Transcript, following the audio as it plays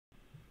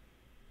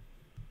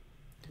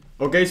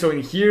Okay, so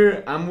in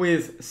here I'm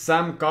with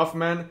Sam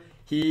Kaufman.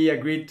 He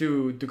agreed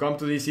to come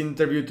to this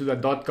interview, to the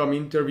 .com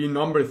interview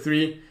number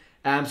 3.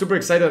 And I'm super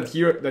excited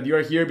that you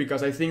are here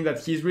because I think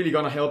that he's really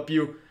gonna help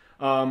you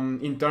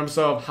in terms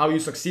of how you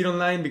succeed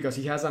online, because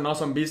he has an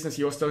awesome business.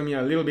 He was telling me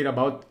a little bit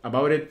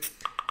about it,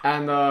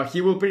 and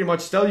he will pretty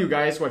much tell you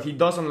guys what he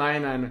does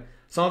online and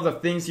some of the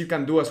things you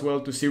can do as well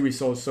to see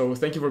results. So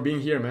thank you for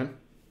being here, man.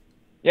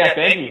 Yeah,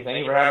 thank you. Thank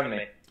you for having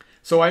me.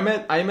 So I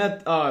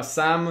met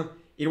Sam.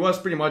 It was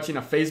pretty much in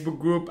a Facebook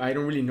group. I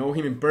don't really know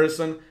him in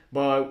person,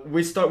 but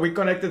we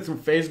connected through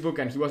Facebook,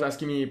 and he was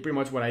asking me pretty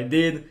much what I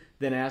did.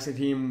 Then I asked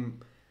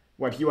him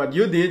what you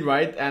did,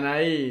 right? And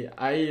I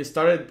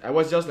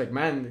was just like,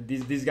 man,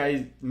 this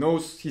guy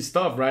knows his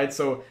stuff, right?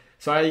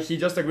 He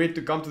just agreed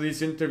to come to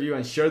this interview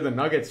and share the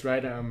nuggets,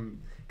 right?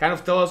 Kind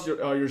of tell us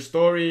your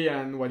story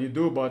and what you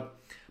do, but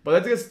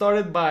let's get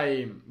started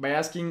by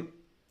asking,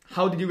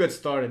 how did you get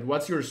started?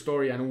 What's your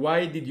story, and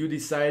why did you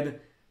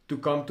decide to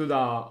come to the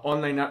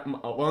online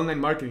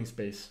marketing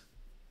space?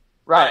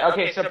 Right.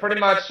 Okay. So pretty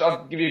much,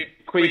 I'll give you a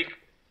quick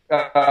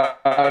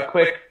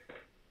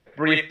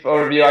brief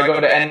overview. I go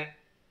to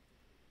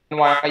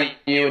NYU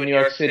in New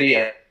York City.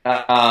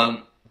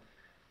 I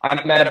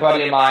met a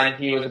buddy of mine.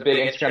 He was a big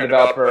Instagram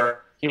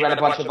developer. He ran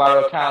a bunch of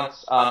viral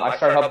accounts. I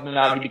started helping him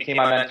out. He became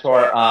my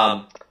mentor.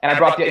 And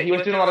he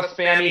was doing a lot of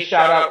spammy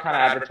shout-out kind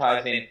of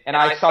advertising. And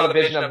I saw the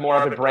vision of more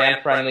of a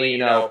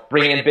brand-friendly,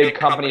 bringing in big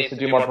companies to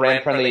do more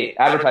brand-friendly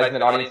advertising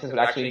that audiences would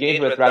actually engage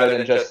with, rather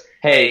than just,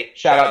 hey,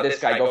 shout out this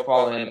guy, go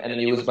follow him, and then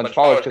you lose a bunch of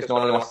followers because no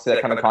one really wants to see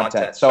that kind of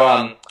content.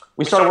 So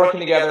we started working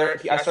together.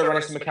 I started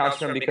running some accounts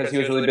for him because he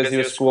was really busy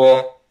with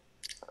school.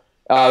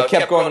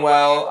 Kept going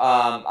well.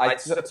 I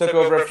took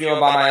over a few on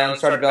my own,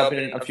 started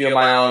developing a few of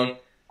my own.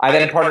 I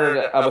then partnered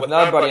with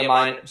another buddy of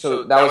mine.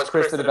 So that was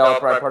Chris, the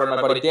developer. I partnered with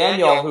my buddy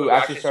Daniel, who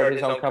actually started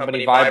his own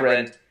company,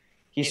 Vibrant.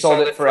 He sold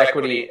it for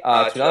equity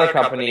to another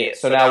company.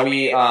 So now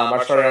we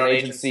are starting our own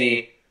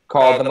agency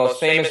called The Most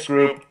Famous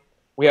Group.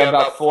 We have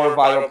about 4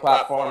 viral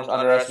platforms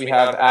under us. We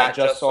have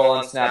 @JustSoul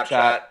on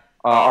Snapchat,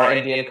 our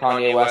Indian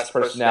Kanye West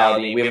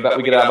personality. We get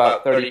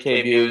about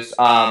 30K views.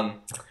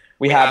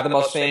 We have The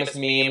Most Famous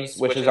Memes,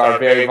 which is our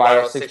very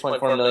viral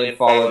 6.4 million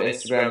followed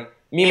Instagram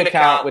meme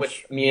account,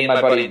 which me and my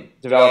buddy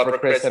developer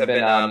Chris have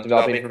been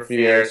developing for a few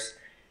years.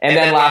 And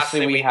then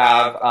lastly, we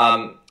have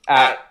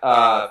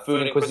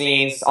Food and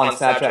Cuisines on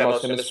Snapchat,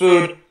 Most Famous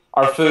Food,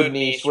 our food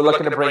niche. We're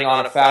looking to bring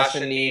on a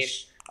fashion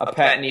niche, a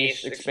pet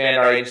niche, expand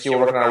our agency. We're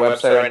working on our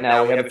website right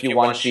now. We have a few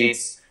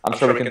one-sheets I'm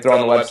sure we can throw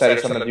on the website if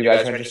some of you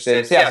guys are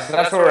interested. So yeah, so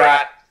that's where we're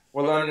at.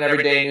 We're learning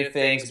every day new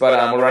things, but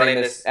we're running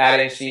this ad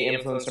agency,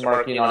 influencer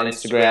marketing on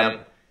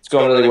Instagram. It's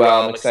going really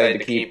well. I'm excited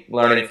to keep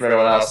learning from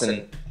everyone else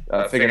and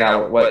figuring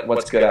out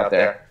what's good out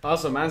there.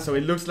 Awesome, man. So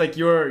it looks like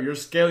you're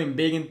scaling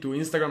big into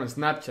Instagram and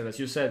Snapchat, as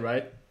you said,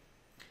 right?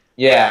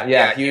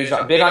 Yeah, huge.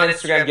 Big on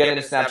Instagram, get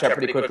into Snapchat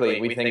pretty quickly.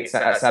 We think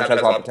Snapchat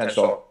has a lot of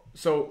potential.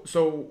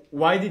 So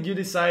why did you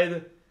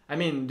decide? I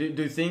mean, do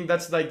you think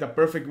that's like the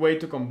perfect way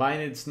to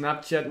combine it,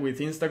 Snapchat with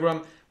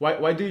Instagram?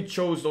 Why do you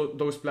chose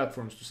those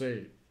platforms to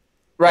say?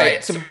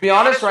 Right. To be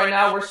honest, right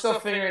now we're still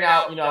figuring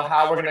out,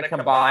 how we're going to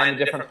combine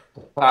the different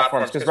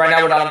platforms. Because right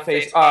now we're not on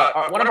Facebook.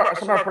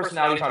 Some of our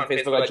personalities on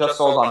Facebook. I just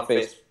sold on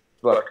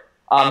Facebook.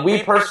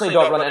 We personally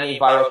don't run any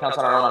viral accounts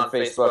on our own on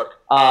Facebook.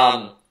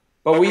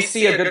 But we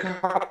see a good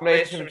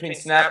combination between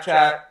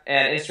Snapchat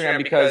and Instagram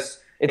because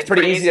it's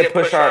pretty easy to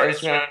push our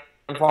Instagram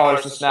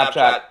followers to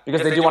Snapchat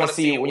because they do want to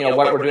see,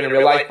 what we're doing in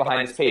real life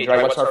behind this page,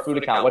 right? What's our food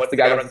account? What's the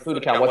guy running the food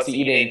account? What's he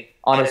eating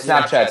on his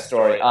Snapchat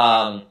story?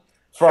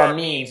 For our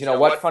memes,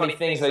 what funny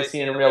things have they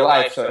seen in real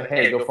life? So,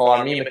 hey, go follow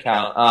our meme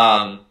account.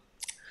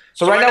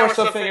 So right now we're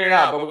still figuring it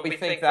out, but we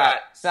think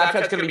that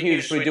Snapchat's going to be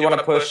huge, so we do want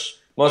to push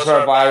most of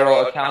our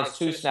viral accounts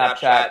to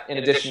Snapchat in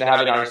addition to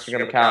having our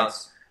Instagram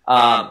accounts.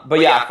 But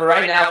yeah, for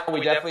right now, we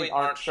definitely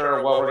aren't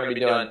sure what we're going to be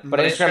doing. But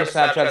Instagram and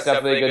Snapchat is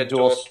definitely a good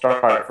dual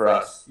start for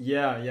us.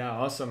 Yeah,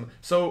 awesome.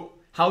 So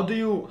how does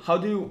you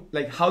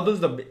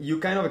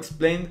kind of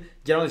explained,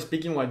 generally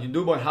speaking, what you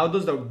do, but how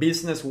does the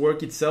business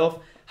work itself?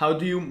 How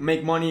do you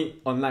make money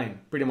online,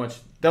 pretty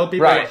much? Tell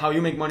people how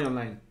you make money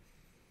online.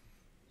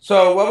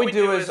 So what we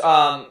do is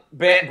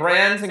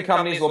brands and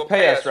companies will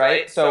pay us,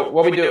 right? So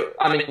what we do,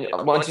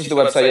 once you see the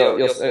website,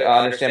 you'll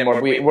understand more.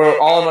 We're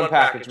all in one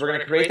package. We're going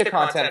to create the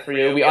content for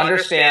you. We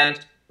understand.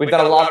 We've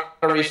done a lot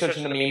of research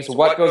into memes,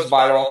 what goes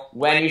viral,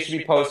 when you should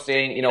be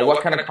posting,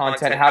 what kind of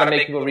content, how to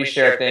make people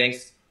reshare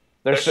things.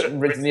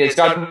 It's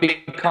got to be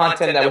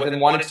content that within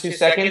 1 to 2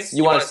 seconds,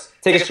 you want to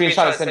take a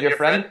screenshot and send to your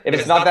friend. If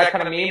it's not that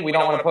kind of meme, we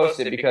don't want to post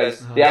it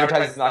because the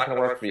advertising is not going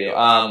to work for you.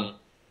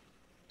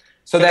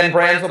 So then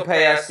brands will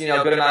pay us, a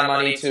good amount of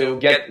money to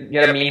get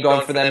a meme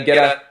going for them.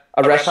 Get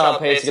a restaurant will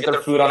pay us to get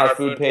their food on our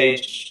food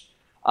page.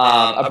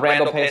 A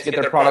brand will pay us to get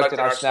their product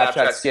in our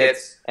Snapchat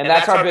skits, and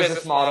that's our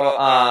business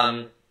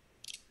model.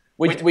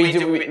 We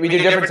do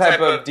different type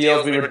of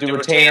deals. We do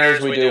retainers.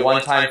 We do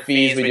one-time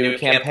fees. We do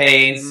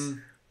campaigns.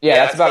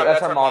 Yeah,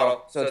 that's our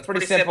model. So it's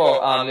pretty simple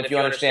if you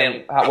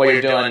understand what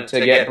you're doing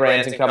to get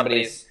brands and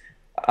companies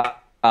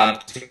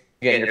to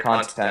get your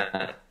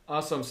content.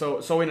 Awesome.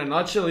 So in a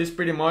nutshell, it's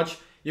pretty much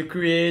you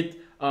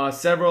create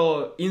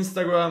several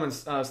Instagram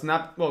and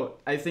Snap. Well,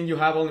 I think you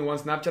have only one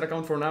Snapchat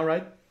account for now,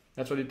 right?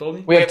 That's what you told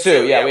me. We have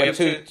two. Yeah, we have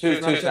two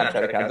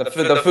Snapchat accounts.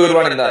 The food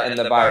one and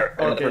the buyer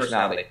and the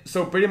personality.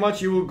 So pretty much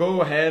you will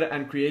go ahead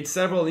and create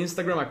several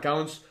Instagram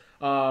accounts,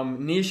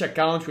 niche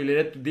accounts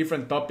related to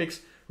different topics,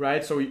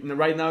 right? So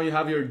right now you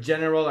have your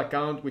general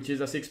account, which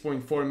is a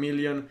 6.4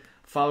 million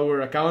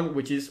follower account,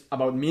 which is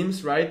about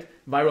memes, right?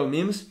 Viral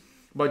memes.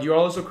 But you're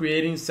also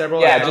creating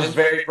several accounts. Just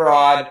very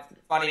broad,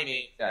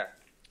 funny memes.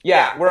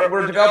 Yeah,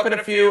 we're developing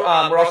a few.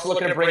 We're also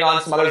looking to bring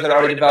on some others that are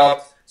already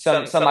developed.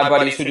 Some of my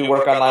buddies who do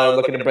work online are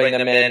looking to bring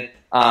them in.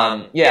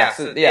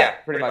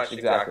 Pretty much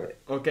exactly.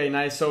 Okay,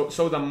 nice.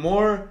 So the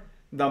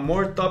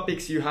more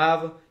topics you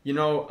have,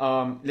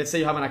 let's say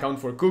you have an account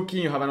for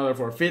cooking, you have another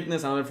for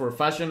fitness, another for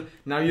fashion.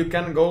 Now you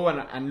can go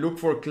and look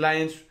for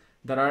clients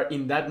that are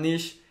in that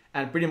niche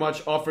and pretty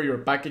much offer your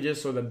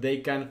packages so that they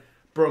can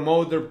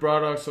promote their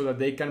products, so that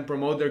they can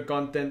promote their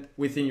content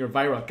within your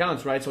viral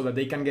accounts, right? So that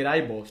they can get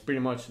eyeballs. Pretty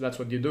much that's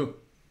what you do.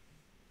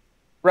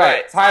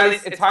 Right. It's highly.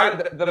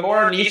 The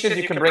more niches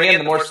you can bring in,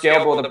 the more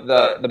scalable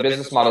the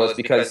business model is,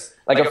 because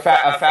like a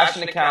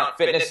fashion account,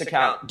 fitness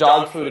account,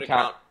 dog food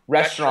account,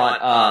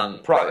 restaurant,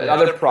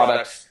 other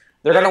products,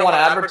 they're going to want to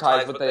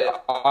advertise with the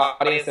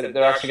audience that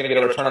they're actually going to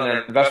get a return on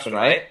their investment,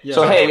 right? Yeah.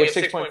 So hey, we have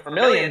 6.4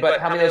 million, but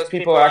how many of those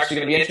people are actually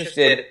going to be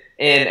interested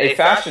in a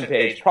fashion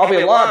page?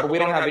 Probably a lot, but we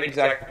don't have the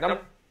exact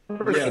numbers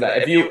for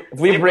that. If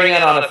we bring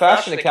in on a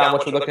fashion account,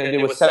 which we're looking to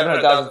do with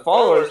 700,000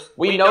 followers,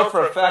 we know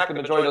for a fact the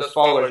majority of those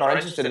followers are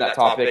interested in that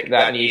topic,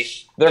 that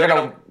niche. They're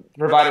going to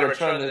provide a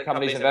return on the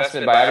company's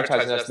investment by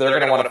advertising us. They're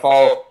going to want to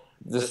follow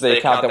the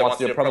account that wants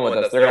to do a promo with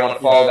us. They're going to want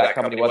to follow that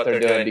company, what they're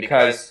doing,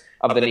 because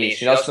of the niche.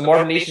 So the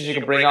more niches you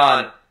can bring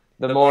on,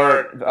 the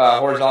more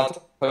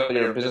horizontal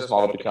your business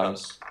model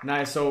becomes.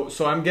 Nice. So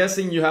I'm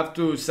guessing you have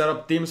to set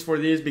up teams for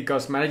this,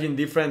 because managing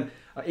different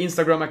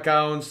Instagram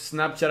accounts,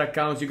 Snapchat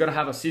accounts, you're gonna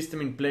have a system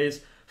in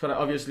place. So that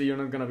obviously you're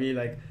not gonna be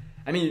like,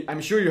 I mean,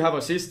 I'm sure you have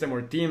a system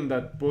or team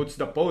that puts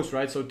the post,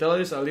 right? So tell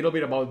us a little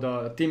bit about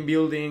the team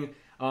building,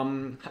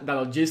 the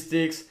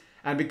logistics,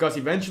 and because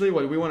eventually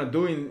what we want to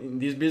do in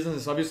this business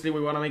is obviously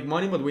we want to make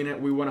money, but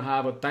we want to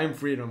have a time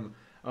freedom,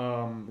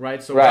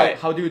 right? So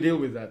how do you deal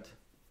with that?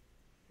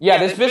 Yeah,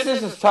 this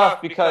business is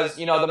tough because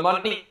the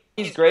money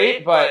is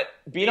great, but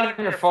being on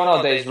your phone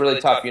all day is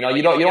really tough. You don't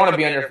want to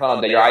be on your phone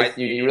all day. Your eyes,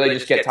 you really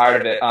just get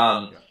tired of it.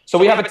 So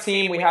we have a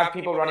team. We have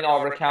people running all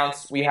of our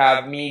accounts. We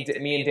have me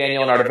and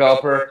Daniel and our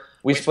developer.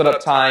 We split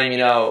up time,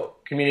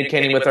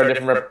 communicating with our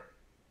different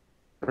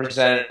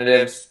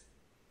representatives.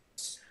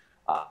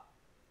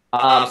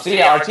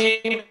 Our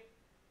team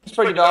is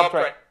pretty developed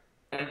right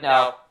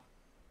now.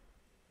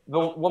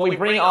 When we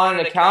bring on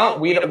an account,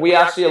 we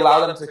actually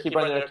allow them to keep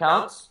running their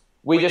accounts.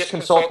 We just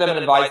consult them and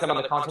advise them on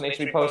the content they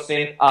should be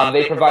posting.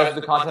 They provide us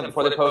the content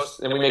before they post,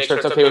 and we make sure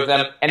it's okay with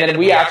them. And then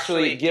we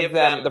actually give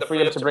them the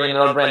freedom to bring in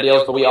their own brand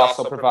deals, but we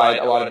also provide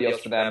a lot of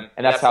deals for them.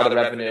 And that's how the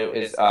revenue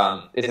is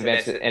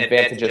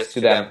advantageous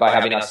to them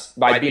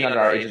by being under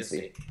our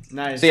agency.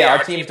 Nice. So yeah,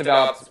 our team's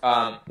developed.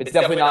 It's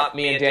definitely not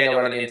me and Daniel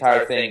running the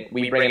entire thing.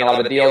 We bring in a lot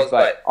of the deals,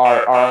 but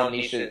our own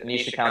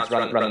niche accounts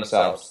run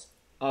themselves.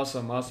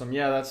 Awesome.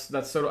 Yeah,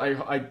 that's so. I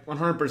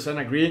 100%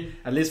 agree.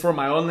 At least for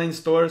my online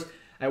stores,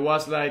 I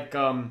was like,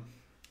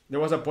 there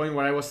was a point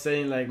where I was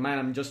saying like, man,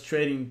 I'm just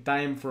trading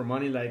time for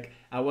money. Like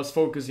I was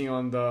focusing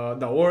on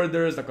the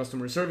orders, the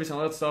customer service and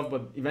all that stuff.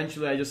 But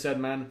eventually I just said,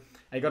 man,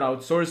 I gotta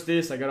outsource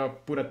this. I gotta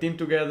put a team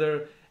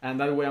together. And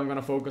that way I'm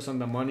gonna focus on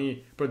the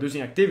money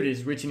producing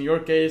activities, which in your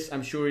case,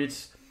 I'm sure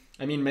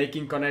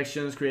making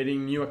connections,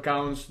 creating new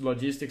accounts,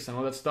 logistics and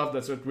all that stuff.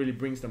 That's what really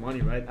brings the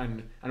money, right?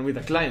 And with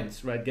the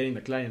clients, right? Getting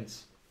the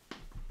clients.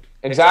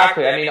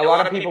 Exactly. I mean, a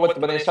lot of people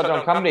when they start their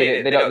own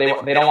company, they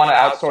don't want to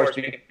outsource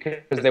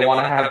because they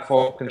want to have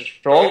full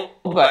control.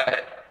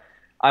 But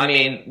I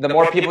mean, the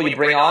more people you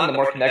bring on, the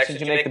more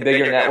connections you make, the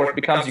bigger your network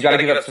becomes. You got to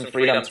give up some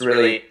freedom to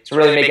really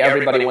make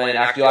everybody win.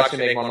 And you'll actually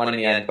make more money in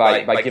the end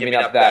by giving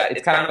up that.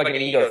 It's kind of like an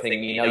ego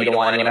thing. You don't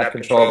want anyone to have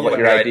control of what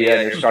your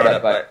idea and your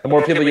startup. But the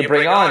more people you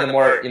bring on, the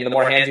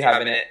more hands you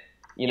have in it,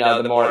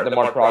 the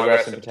more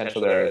progress and potential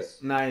there is.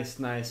 Nice.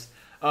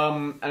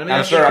 And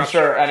I'm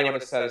sure anyone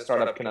that's had a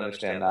startup can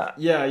understand that.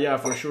 Yeah,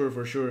 for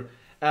sure.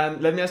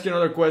 And let me ask you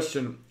another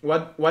question.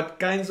 What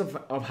kinds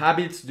of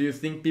habits do you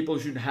think people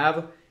should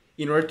have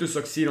in order to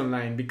succeed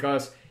online?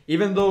 Because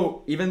even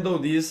though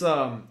this,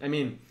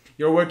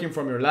 you're working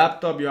from your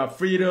laptop, you have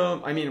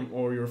freedom,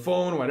 or your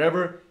phone,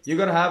 whatever, you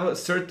gotta have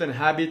certain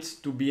habits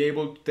to be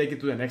able to take it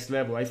to the next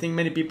level. I think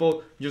many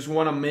people just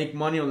want to make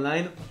money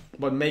online,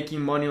 but making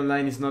money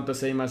online is not the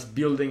same as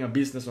building a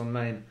business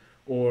online,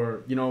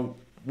 or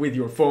with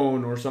your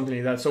phone or something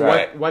like that. So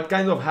what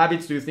kind of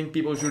habits do you think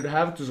people should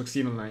have to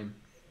succeed online?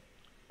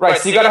 Right,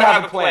 so you got to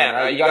have a plan,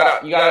 right? You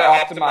got to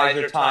optimize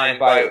your time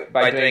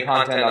by doing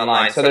content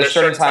online. So there's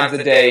certain times of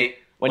the day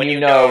when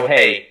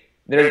hey,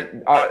 we're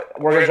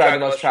going to drive the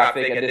most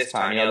traffic at this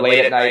time.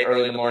 Late at night,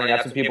 early in the morning,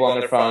 that's when people on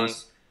their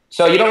phones.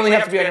 So you don't really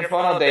have to be on your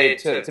phone all day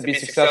to be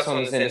successful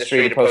in this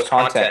industry to post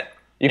content.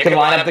 You can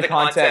line up the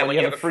content when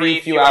you have a free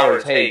few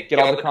hours. Hey, get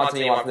all the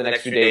content you want for the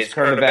next few days,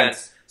 current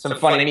events, some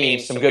funny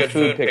memes, some good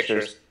food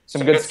pictures,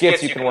 some good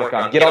skits you can work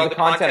on. Get all the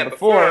content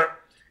before.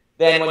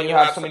 Then when you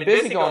have something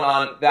busy going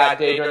on that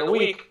day during the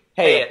week,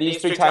 hey, at these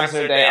 3 times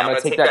in a day, I'm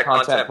going to take that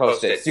content and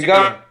post it. So you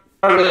got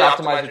to really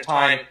optimize your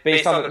time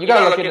based on, you got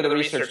to look into the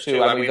research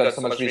too. I mean, we've done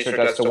so much research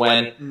as to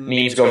when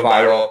memes go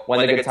viral, when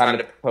the good time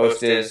to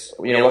post is,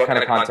 what kind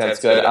of content's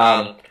good.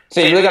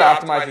 So you really got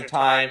to optimize your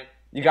time.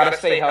 You got to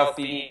stay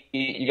healthy.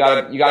 You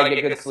got to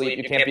get good sleep.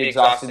 You can't be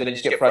exhausted and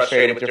just get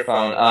frustrated with your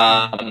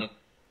phone.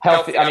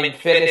 Healthy. I mean,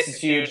 fitness is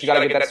huge. You got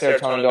to get that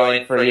serotonin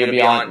going for you to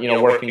be on,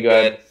 working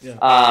good.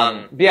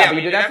 But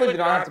you definitely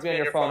don't have to be on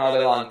your phone all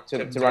day long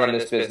to run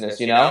this business,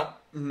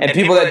 And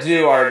people that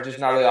do are just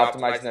not really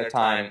optimizing their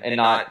time and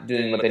not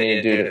doing what they need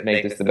to do to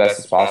make this the best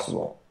as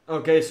possible.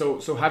 Okay, so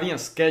having a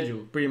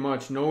schedule, pretty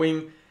much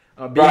knowing,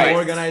 being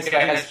organized,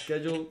 having a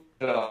schedule.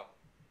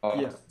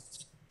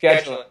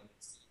 Scheduling.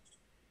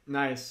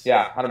 Nice.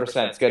 Yeah,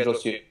 100%.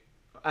 Schedule's huge.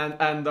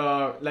 And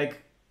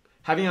like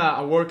having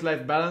a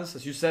work-life balance,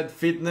 as you said,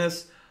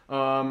 fitness.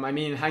 I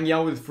mean, hanging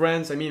out with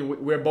friends. I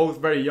mean, we're both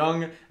very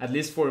young. At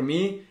least for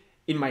me,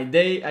 in my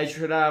day, I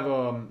should have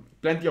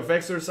plenty of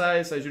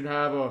exercise. I should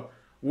have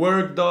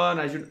work done.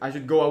 I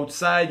should go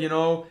outside.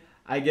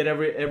 I get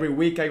every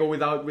week I go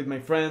with my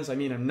friends. I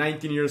mean, I'm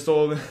 19 years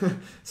old,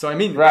 so I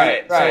mean,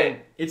 right. So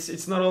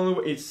it's not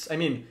only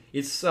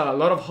it's a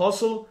lot of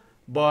hustle,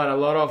 but a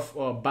lot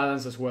of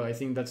balance as well. I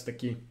think that's the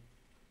key.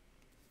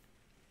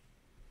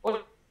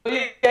 Well,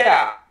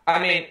 yeah. I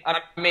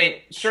mean,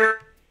 sure.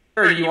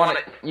 You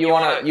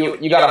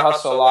gotta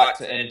hustle a lot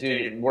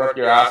and work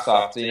your ass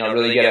off to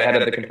really get ahead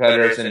of the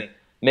competitors and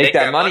make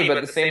that money. But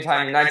at the same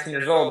time, you're 19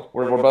 years old.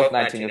 We're both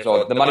 19 years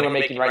old. The money we're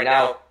making right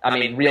now, I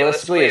mean,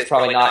 realistically, it's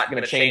probably not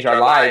going to change our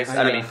lives.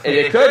 I mean,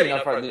 it could,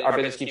 if our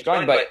business keeps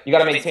going. But you got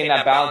to maintain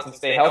that balance and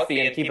stay healthy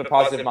and keep a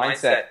positive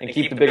mindset and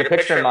keep the bigger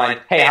picture in mind.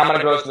 Hey, how am I going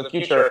to grow in the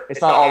future? It's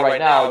not all right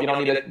now. You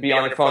don't need to be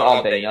on your phone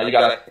all day. You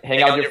got to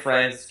hang out with your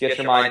friends, get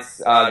your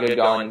minds good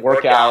going,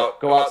 work out,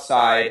 go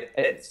outside.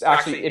 It's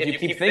actually, if you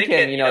keep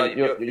thinking,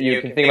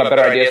 you can think about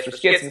better ideas for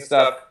skits and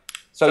stuff.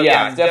 So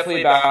yeah, it's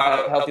definitely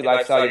about healthy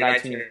lifestyle. You're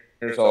 19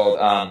 years old.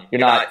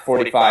 You're not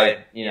 45.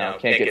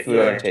 Can't get food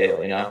on your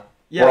table. Yeah,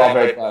 we're all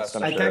very blessed.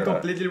 I can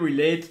completely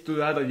relate to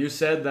that you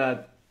said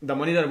that the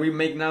money that we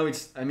make now,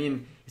 it's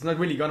not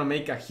really gonna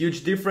make a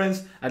huge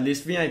difference. At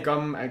least me, I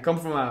come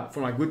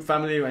from a good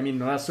family. I mean,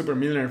 not a super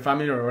millionaire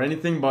family or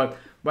anything, but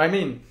I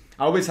mean,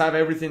 I always have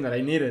everything that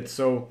I needed.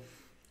 So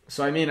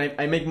I mean,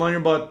 I make money,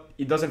 but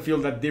it doesn't feel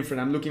that different.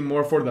 I'm looking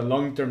more for the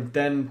long term,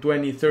 10,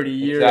 20, 30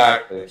 years.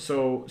 Exactly.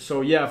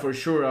 So yeah, for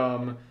sure.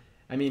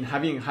 I mean,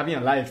 having a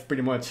life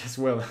pretty much as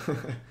well.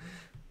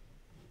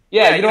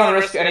 Yeah, you don't want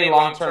to risk any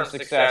long-term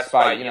success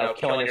by,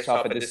 killing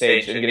yourself at this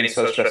age and getting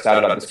so stressed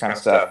out about this kind of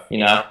stuff,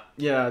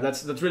 Yeah,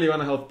 that's really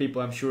gonna help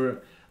people. I'm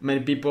sure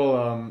many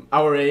people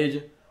our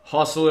age,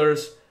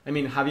 hustlers. I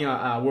mean, having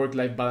a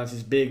work-life balance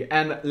is big.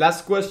 And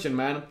last question,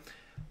 man.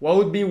 What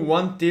would be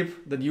one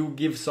tip that you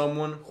give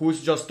someone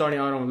who's just starting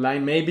out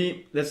online?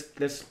 Maybe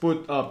let's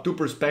put 2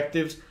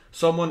 perspectives.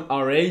 Someone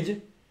our age,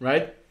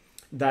 right?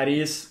 That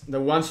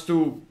wants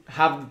to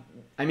have,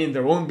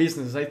 their own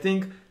business. I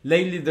think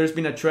lately there's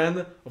been a trend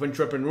of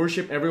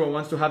entrepreneurship. Everyone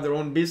wants to have their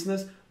own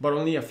business, but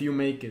only a few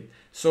make it.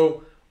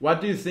 So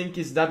what do you think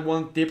is that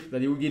one tip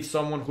that you would give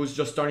someone who's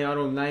just starting out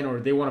online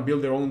or they want to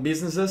build their own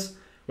businesses,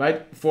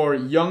 right? For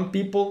young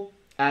people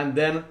and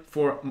then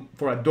for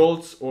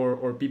adults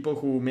or people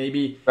who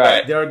maybe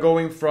they are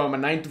going from a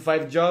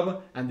 9-to-5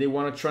 job and they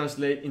want to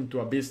translate into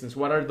a business.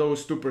 What are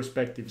those 2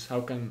 perspectives? How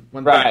can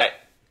one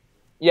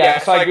Yeah,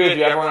 so I agree with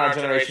you. Everyone in our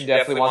generation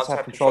definitely wants to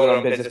have control of their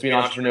own business, be an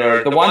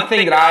entrepreneur. The one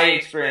thing that I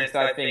experienced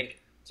that I think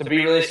to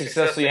be really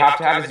successful you have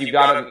to have is you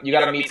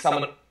gotta meet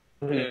someone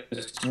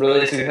who's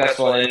really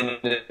successful in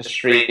the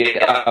industry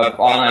of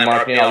online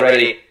marketing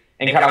already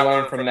and kind of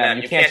learn from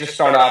them. You can't just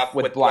start off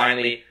with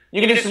blindly. You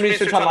can do some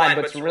research online,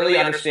 but to really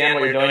understand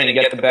what you're doing and to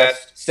get the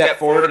best step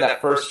forward in that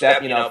first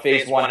step,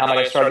 phase 1, how am I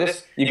going to start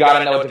this? You got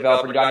to know a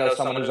developer, you got to know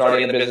someone who's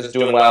already in the business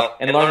doing well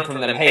and learn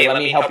from them. Hey, let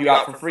me help you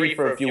out for free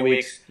for a few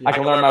weeks. I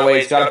can learn my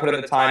ways, got to put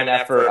in the time and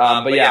effort.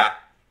 But yeah,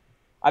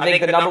 I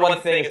think the number one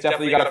thing is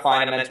definitely you got to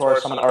find a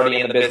mentor, someone already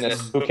in the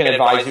business who can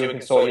advise you and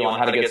consult you on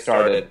how to get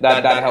started.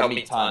 That helped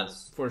me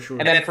tons. For sure.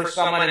 And then for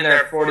someone in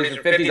their 40s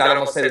or 50s, I'd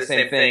almost say the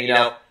same thing.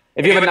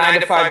 If you have a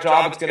 9-to-5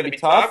 job, it's going to be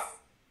tough.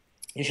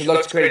 You should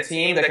look to create a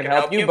team that can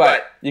help you,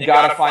 but you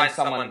got to find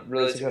someone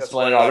really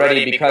successful in it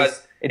already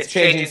because it's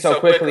changing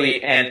so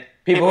quickly, and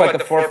people who are at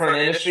the forefront of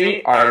the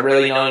industry are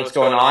really knowing what's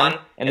going on,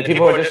 and the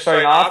people who are just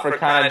starting off are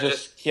kind of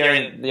just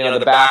hearing,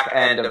 the back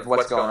end of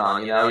what's going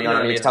on. You know what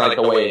I mean? It's kind of like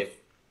the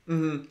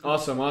wave.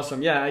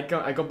 Awesome. Yeah,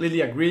 I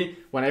completely agree.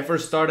 When I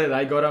first started,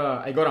 I got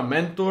a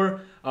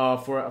mentor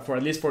for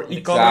at least for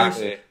e-commerce,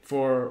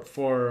 for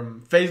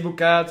Facebook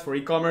ads, for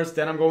e-commerce.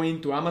 Then I'm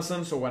going to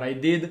Amazon. So what I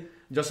did,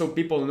 just so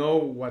people know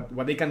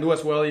what they can do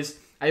as well, is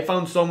I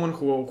found someone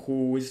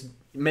who is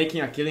making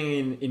a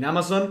killing in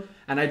Amazon,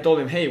 and I told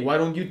him, hey, why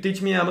don't you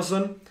teach me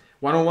Amazon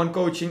one-on-one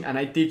coaching, and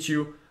I teach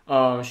you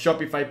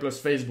Shopify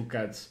plus Facebook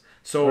ads.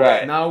 So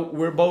Right. now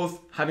we're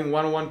both having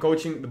one-on-one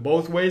coaching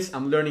both ways.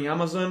 I'm learning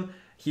Amazon.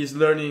 He's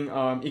learning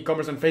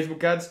e-commerce and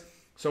Facebook ads.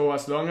 So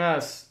as long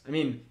as, I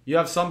mean, you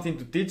have something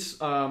to teach,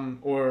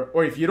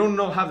 or if you don't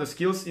have the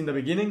skills in the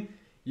beginning,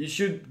 you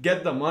should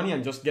get the money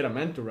and just get a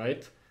mentor,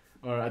 right?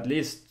 Or at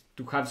least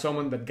to have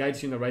someone that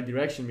guides you in the right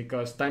direction,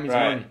 because time is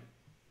Right. money,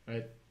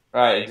 right?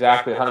 Right,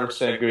 exactly.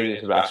 100% agree with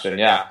you, Sebastian.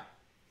 Yeah.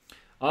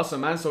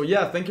 Awesome, man. So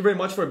yeah, thank you very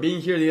much for being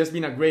here. This has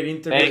been a great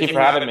interview. Thank you for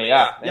having me.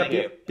 Yeah. Thank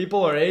you.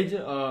 People our age,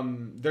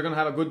 they're gonna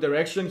have a good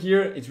direction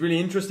here. It's really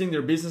interesting.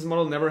 Their business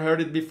model, never heard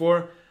it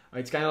before.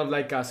 It's kind of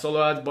like a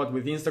solo ads, but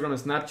with Instagram and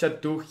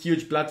Snapchat, two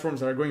huge platforms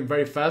that are growing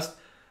very fast.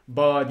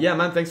 But yeah,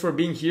 man, thanks for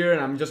being here.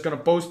 And I'm just gonna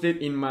post it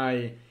in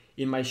my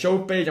show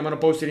page. I'm gonna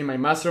post it in my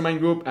mastermind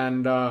group.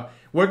 And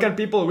where can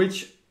people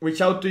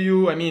reach out to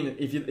you? I mean,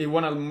 if you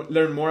want to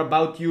learn more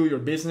about you, your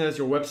business,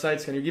 your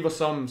websites, can you give us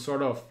some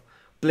sort of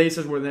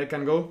places where they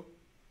can go?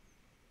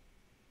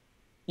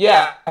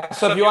 Yeah,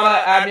 so if you want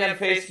to add me on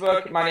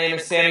Facebook, my name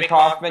is Sammy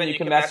Kaufman. You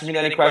can message me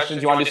with any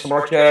questions. You want to do some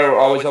work there, we're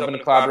always open to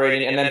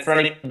collaborating. And then for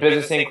any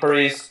business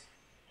inquiries,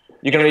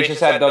 you can reach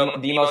us at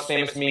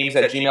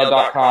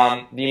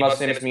themostfamousmemes@gmail.com,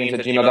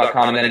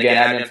 themostfamousmemes@gmail.com. And then again,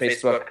 add me on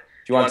Facebook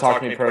if you want to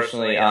talk to me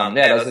personally. Yeah,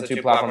 those are the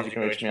two platforms you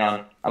can reach me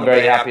on. I'm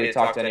very happy to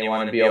talk to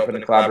anyone and be open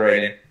to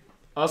collaborating.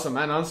 Awesome,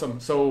 man, awesome.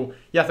 So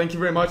yeah, thank you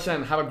very much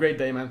and have a great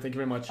day, man. Thank you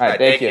very much. All right,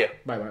 thank you.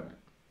 Bye.